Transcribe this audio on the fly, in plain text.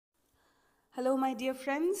Hello my dear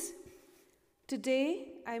friends, today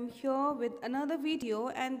I am here with another video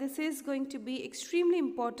and this is going to be extremely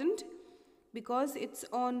important because it's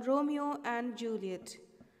on Romeo and Juliet,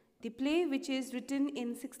 the play which is written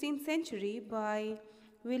in 16th century by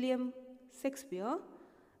William Shakespeare,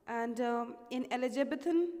 and in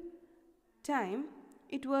Elizabethan time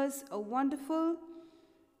it was a wonderful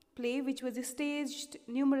play which was staged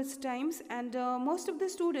numerous times, and most of the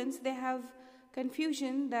students, they have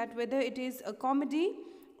confusion that whether it is a comedy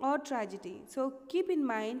or tragedy. So keep in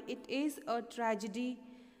mind it is a tragedy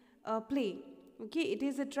play. Okay, it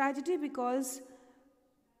is a tragedy because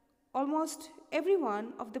almost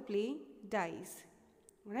everyone of the play dies.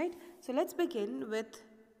 Right? So let's begin with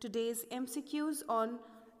today's MCQs on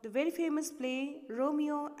the very famous play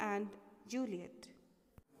Romeo and Juliet.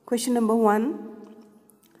 Question number 1.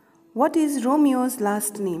 What is Romeo's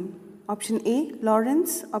last name? Option A,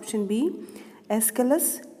 Lawrence. Option B,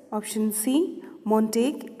 Aeschylus. Option C,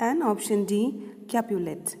 Montague. And option D,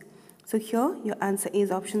 Capulet. So here your answer is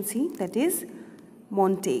option C, that is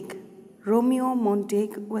Montague. Romeo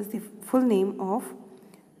Montague was the full name of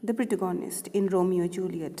the protagonist in Romeo and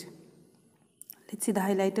Juliet. Let's see the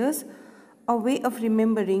highlighters. A way of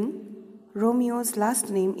remembering Romeo's last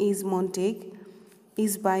name is Montague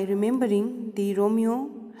is by remembering the Romeo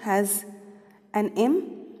has an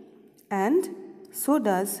M and so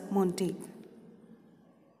does Montague.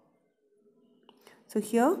 So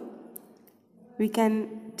here we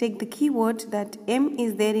can take the keyword that M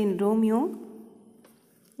is there in Romeo.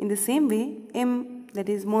 In the same way, M, that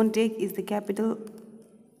is Montague, is the capital.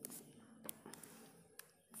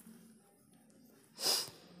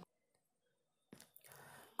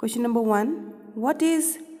 Question number 1. What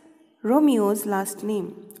is Romeo's last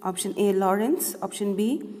name? Option A, Lawrence. Option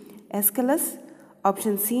B, Aeschylus.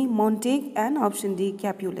 Option C, Montague. And option D,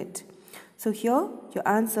 Capulet. So here your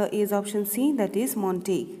answer is option C, that is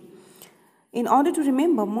Montague. In order to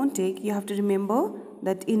remember Montague, you have to remember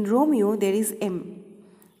that in Romeo there is M.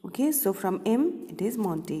 Okay, so from M it is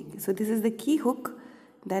Montague. So this is the key hook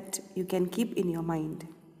that you can keep in your mind.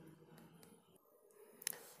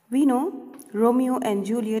 We know Romeo and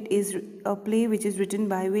Juliet is a play which is written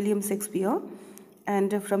by William Shakespeare,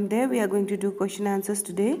 and from there we are going to do question answers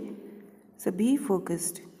today. So be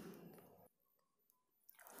focused.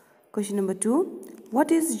 Question number 2.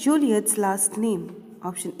 What is Juliet's last name?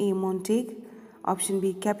 Option A, Montague. Option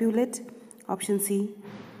B, Capulet. Option C,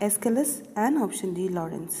 Aeschylus. And option D,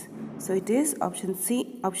 Lawrence. So it is option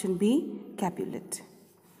B, Capulet.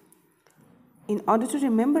 In order to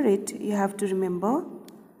remember it, you have to remember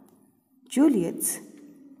Juliet's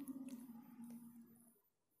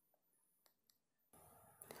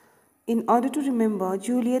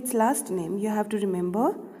last name, you have to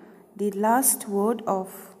remember the last word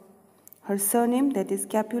of her surname, that is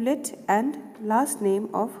Capulet, and last name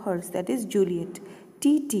of hers, that is Juliet,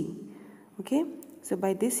 TT. Okay, so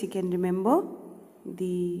by this you can remember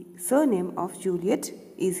the surname of Juliet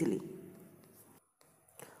easily.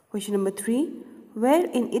 Question number 3. Where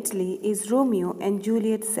in Italy is Romeo and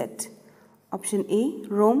Juliet set? Option A,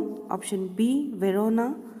 Rome. Option B,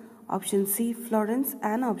 Verona. Option C, Florence.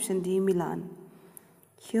 And option D, Milan.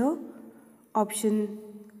 Here option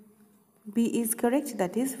B is correct,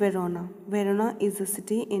 that is Verona. Verona is a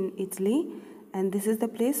city in Italy, and this is the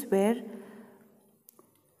place where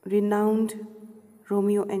renowned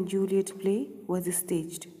Romeo and Juliet play was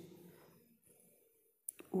set.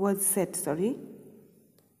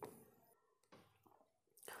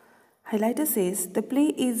 Highlighter says the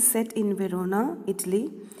play is set in Verona,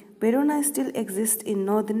 Italy. Verona still exists in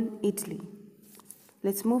northern Italy.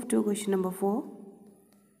 Let's move to question number 4.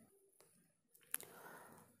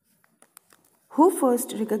 Who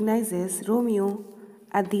first recognizes Romeo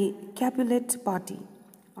at the Capulet party?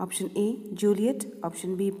 Option A, Juliet.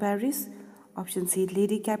 Option B, Paris. Option C,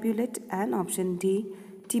 Lady Capulet. And option D,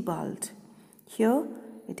 Tybalt. Here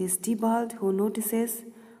it is Tybalt who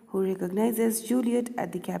recognizes Juliet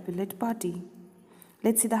at the Capulet party.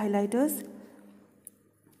 Let's see the highlighters.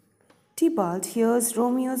 Tybalt hears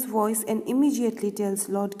Romeo's voice and immediately tells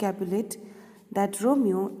Lord Capulet that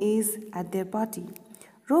Romeo is at their party.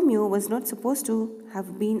 Romeo was not supposed to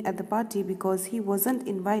have been at the party because he wasn't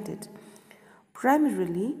invited,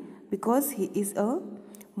 primarily because he is a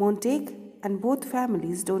Montague and both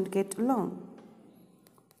families don't get along.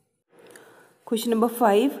 Question number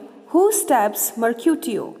 5. Who stabs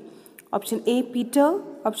Mercutio? Option A, Peter.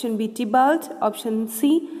 Option B, Tybalt. Option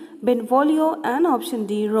C, Benvolio. And option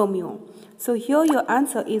D, Romeo. So here your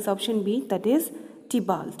answer is option B, that is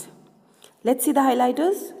Tybalt. Let's see the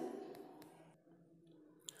highlighters.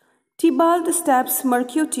 Tybalt stabs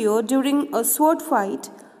Mercutio during a sword fight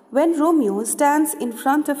when Romeo stands in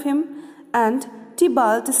front of him and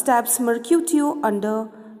Tybalt stabs Mercutio under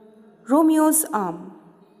Romeo's arm.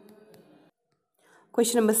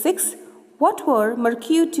 Question number 6. What were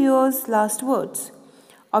Mercutio's last words?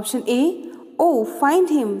 Option A. Oh, find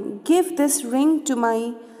him, give this ring to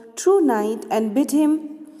my true knight and bid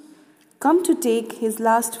him come to take his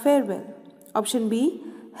last farewell. Option B.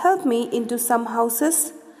 Help me into some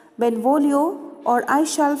houses, Benvolio, or I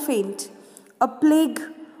shall faint. A plague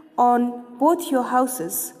on both your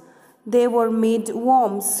houses. They were made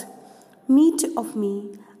worms, meat of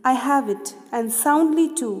me. I have it, and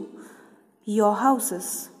soundly too, your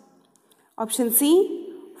houses. Option C.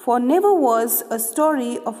 For never was a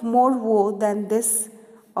story of more woe than this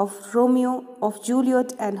of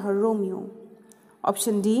Juliet and her Romeo.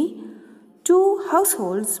 Option D. Two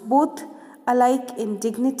households, both alike in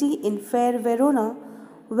dignity, in fair Verona,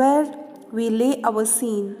 where we lay our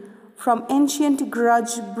scene, from ancient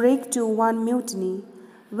grudge break to one mutiny,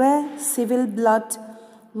 where civil blood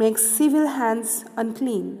makes civil hands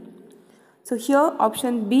unclean. So here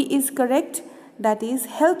option B is correct, that is,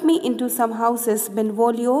 help me into some houses,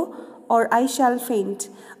 Benvolio, or I shall faint.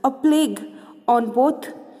 A plague on both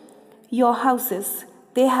your houses.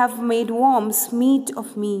 They have made worms meat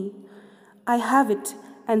of me. I have it,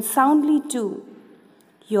 and soundly too,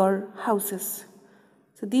 your houses.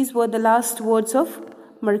 So these were the last words of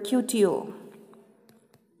Mercutio.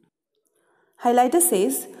 Highlighter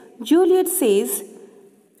says, Juliet says,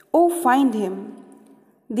 oh, find him.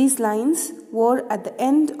 These lines were at the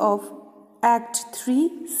end of Act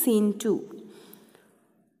 3, Scene 2.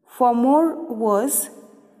 For more was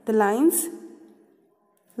the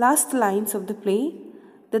last lines of the play.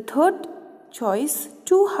 The third choice,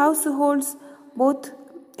 two households, both,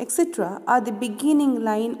 etc., are the beginning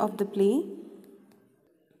line of the play.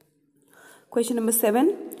 Question number 7.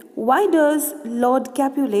 Why does Lord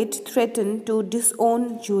Capulet threaten to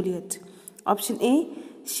disown Juliet? Option A.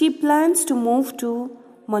 She plans to move to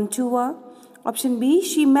Mantua. Option B.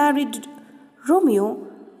 She married Romeo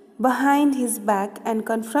behind his back and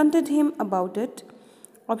confronted him about it.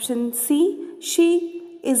 Option C.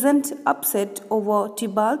 She isn't upset over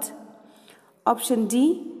Tybalt. Option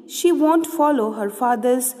D. She won't follow her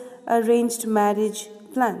father's arranged marriage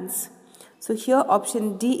plans. So here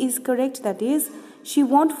option D is correct, that is, she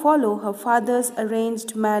won't follow her father's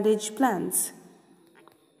arranged marriage plans.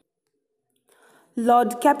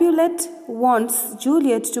 Lord Capulet wants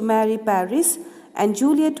Juliet to marry Paris, and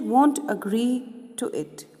Juliet won't agree to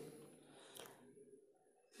it.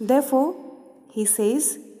 Therefore, he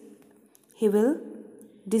says he will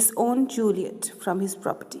disown Juliet from his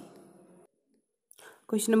property.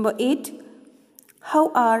 Question number 8.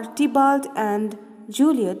 How are Tybalt and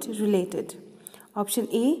Juliet related? Option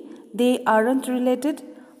A. They aren't related.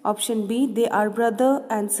 Option B. They are brother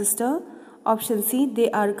and sister. Option C.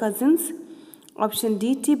 They are cousins. Option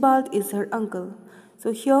D. Tybalt is her uncle.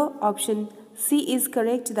 So here option C is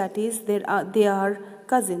correct, that is, they are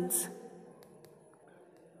cousins.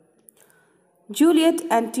 Juliet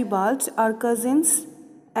and Tybalt are cousins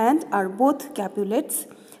and are both Capulets.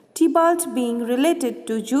 Tybalt being related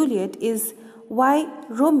to Juliet is why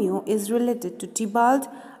Romeo is related to Tybalt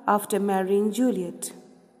after marrying Juliet.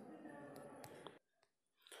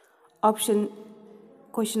 Question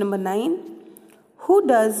number 9. Who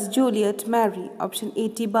does Juliet marry? Option A.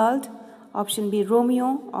 Tybalt. Option B.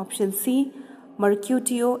 Romeo. Option C.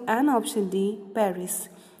 Mercutio. And option D. Paris.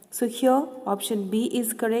 So here option B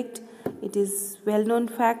is correct. It is well-known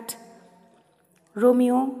fact.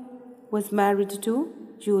 Romeo was married to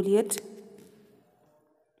Juliet.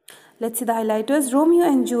 Let's see the highlighters. Romeo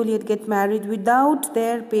and Juliet get married without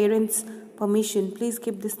their parents' permission. Please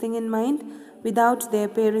keep this thing in mind. Without their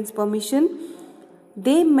parents' permission.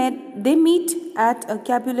 They meet at a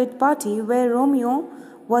Capulet party where Romeo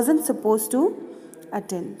wasn't supposed to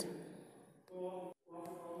attend.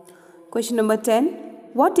 Question number 10.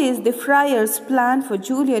 What is the friar's plan for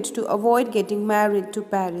Juliet to avoid getting married to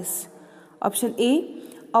Paris? Option A.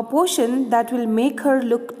 A potion that will make her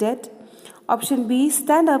look dead. Option B.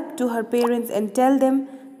 Stand up to her parents and tell them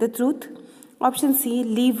the truth. Option C.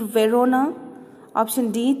 Leave Verona.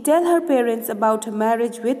 Option D. Tell her parents about her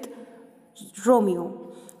marriage with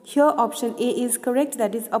Romeo. Here option A is correct,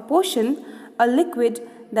 that is a potion, a liquid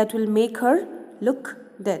that will make her look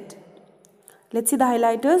dead. Let's see the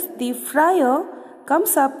highlighters. The friar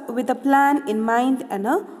comes up with a plan in mind and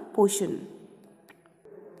a potion.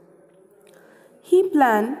 His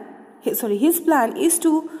plan is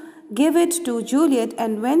to give it to Juliet,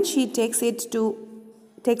 and when she takes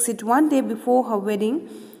it one day before her wedding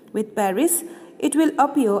with Paris, it will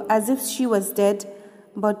appear as if she was dead,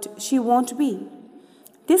 but she won't be.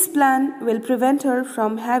 This plan will prevent her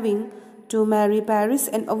from having to marry Paris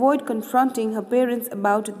and avoid confronting her parents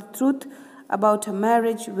about the truth about her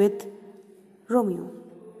marriage with Romeo.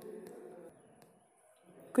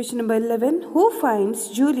 Question number 11. Who finds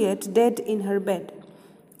Juliet dead in her bed?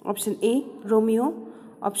 Option A, Romeo.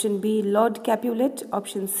 Option B, Lord Capulet.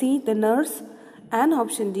 Option C, the nurse. And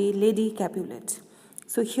option D, Lady Capulet.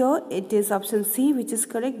 So here it is option C which is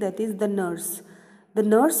correct, that is the nurse. The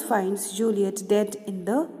nurse finds Juliet dead in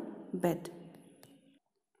the bed.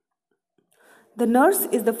 The nurse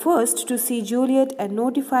is the first to see Juliet and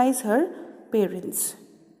notifies her parents.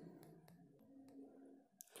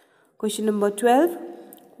 Question number 12.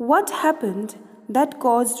 What happened that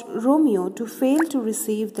caused Romeo to fail to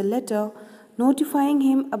receive the letter notifying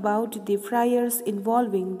him about the friars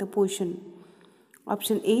involving the potion?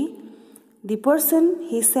 Option A. The person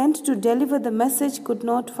he sent to deliver the message could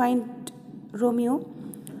not find Romeo.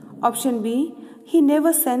 Option B. He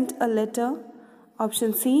never sent a letter.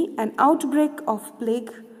 Option C. An outbreak of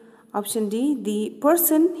plague. Option D. The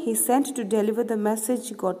person he sent to deliver the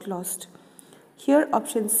message got lost. Here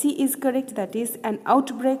option C is correct, that is an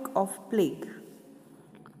outbreak of plague.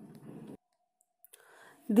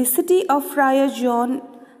 The city of Friar John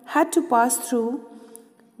had to pass through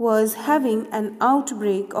was having an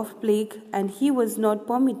outbreak of plague and he was not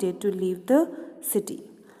permitted to leave the city.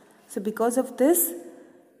 So because of this,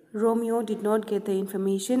 Romeo did not get the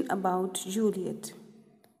information about Juliet.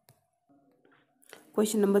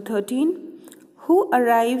 Question number 13. Who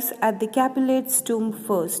arrives at the Capulets' tomb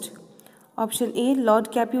first? Option A,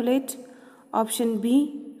 Lord Capulet. Option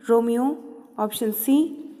B, Romeo. Option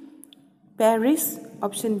C, Paris.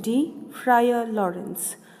 Option D, Friar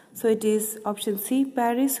Lawrence. So it is option C,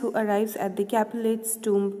 Paris, who arrives at the Capulets'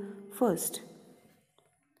 tomb first.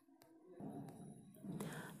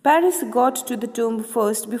 Paris got to the tomb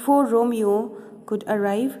first before Romeo could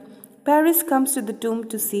arrive. Paris comes to the tomb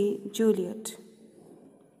to see Juliet.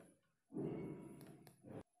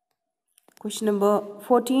 Question number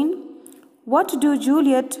 14. What do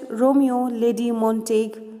Juliet, Romeo, Lady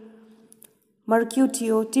Montague,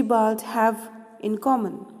 Mercutio, Tybalt have in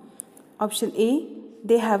common? Option A,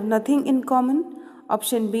 they have nothing in common.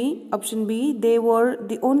 Option B, they were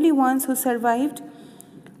the only ones who survived.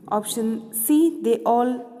 Option C,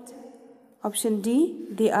 Option D,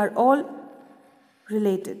 they are all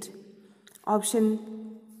related.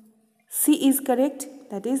 Option C is correct,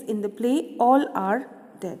 that is in the play all are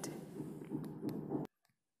dead.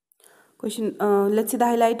 Question, let's see the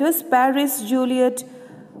highlighters. Paris, Juliet,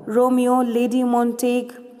 Romeo, Lady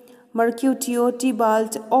Montague, Mercutio,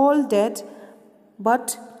 Tybalt, all dead,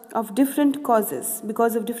 but of different causes,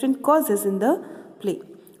 because of different causes in the play.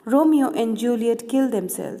 Romeo and Juliet kill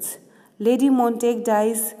themselves. Lady Montague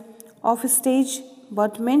dies off stage,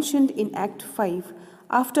 but mentioned in Act 5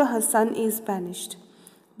 after her son is banished.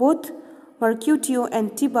 Both Mercutio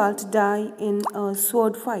and Tybalt die in a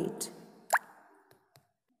sword fight.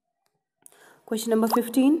 Question number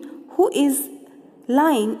 15. Who is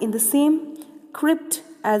lying in the same crypt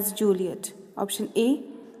as Juliet? Option A,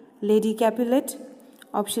 Lady Capulet.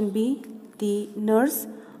 Option B, the nurse.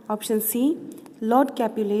 Option C, Lord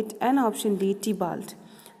Capulet. And option D, Tybalt.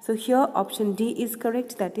 So here option D is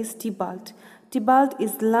correct, that is Tybalt. Tybalt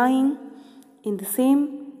is lying in the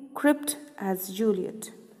same crypt as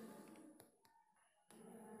Juliet.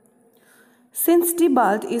 Since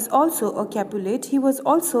Tybalt is also a Capulet, he was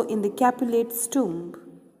also in the Capulet's tomb.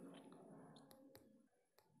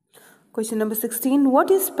 Question number 16.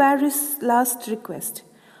 What is Paris' last request?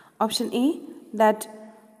 Option A, that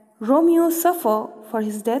Romeo suffer for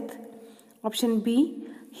his death. Option B,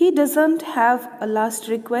 he doesn't have a last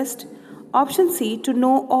request. Option C, to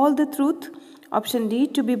know all the truth. Option D,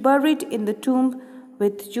 to be buried in the tomb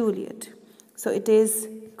with Juliet. So it is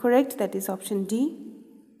correct, that is option D.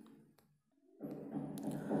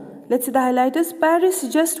 Let's see the highlighters. Paris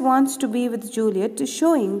just wants to be with Juliet,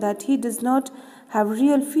 showing that he does not have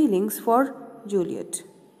real feelings for Juliet.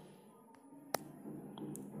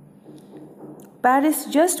 Paris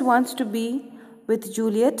just wants to be with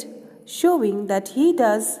Juliet, showing that he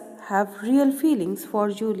does have real feelings for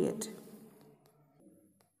Juliet.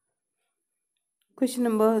 Question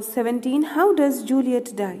number 17. How does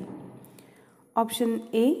Juliet die? Option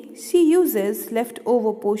A, she uses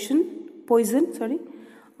leftover poison.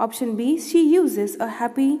 Option B, she uses a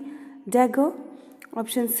happy dagger.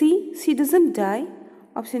 Option C, she doesn't die.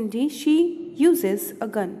 Option D, she uses a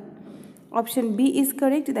gun. Option B is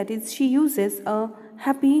correct, that is she uses a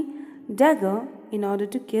happy dagger in order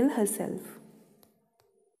to kill herself.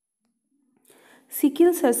 She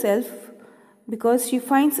kills herself because she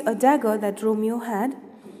finds a dagger that Romeo had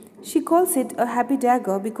She calls it a happy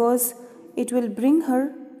dagger because it will bring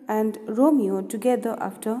her and Romeo together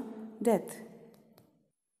after death.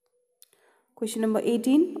 Question number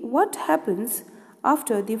 18. What happens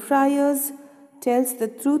after the friars tells the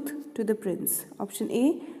truth to the prince? Option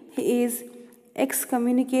A, he is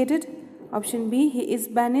excommunicated. Option B, he is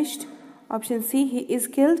banished. Option C, he is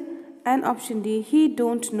killed. And option D, he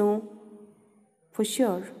don't know for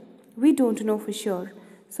sure. We don't know for sure.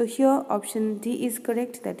 So here option D is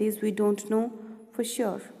correct, that is we don't know for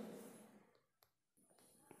sure.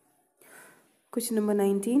 Question number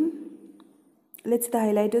 19. Let's see the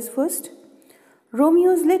highlighters first.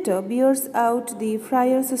 Romeo's letter bears out the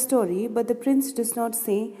friar's story, but the prince does not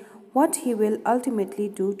say what he will ultimately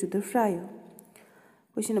do to the friar.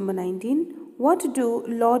 Question number 19. What do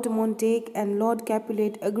Lord Montague and Lord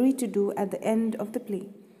Capulet agree to do at the end of the play?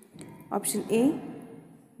 Option A,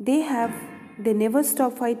 they never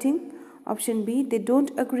stop fighting. Option B, they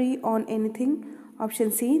don't agree on anything.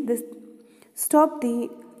 Option C, they stop the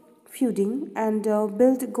feuding and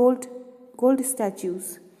build gold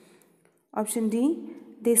statues. Option D,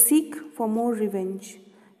 they seek for more revenge.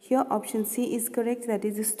 Here option C is correct, that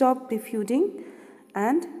is stop the feuding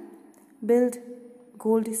and build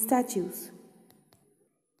gold statues.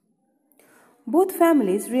 Both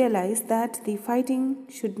families realize that the fighting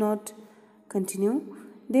should not continue.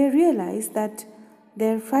 They realize that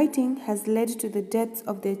their fighting has led to the deaths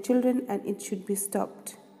of their children and it should be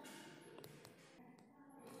stopped.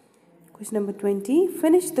 Question number 20.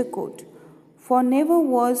 Finish the quote. For never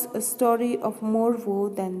was a story of more woe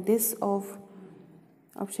than this of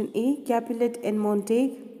option A, Capulet and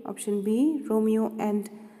Montague. Option B, Romeo and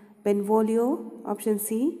Benvolio. Option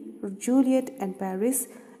C, Juliet and Paris.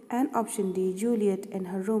 And option D, Juliet and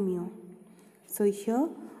her Romeo. So here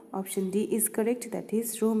option D is correct, that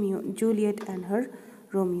is Juliet and her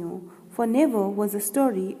Romeo. For never was a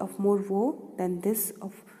story of more woe than this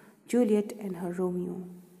of Juliet and her Romeo.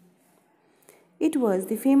 It was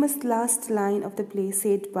the famous last line of the play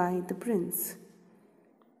said by the prince.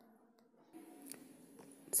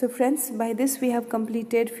 So friends, by this we have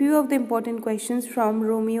completed few of the important questions from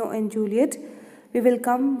Romeo and Juliet. We will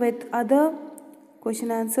come with other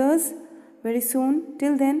question answers very soon.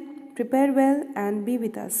 Till then, prepare well and be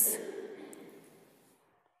with us.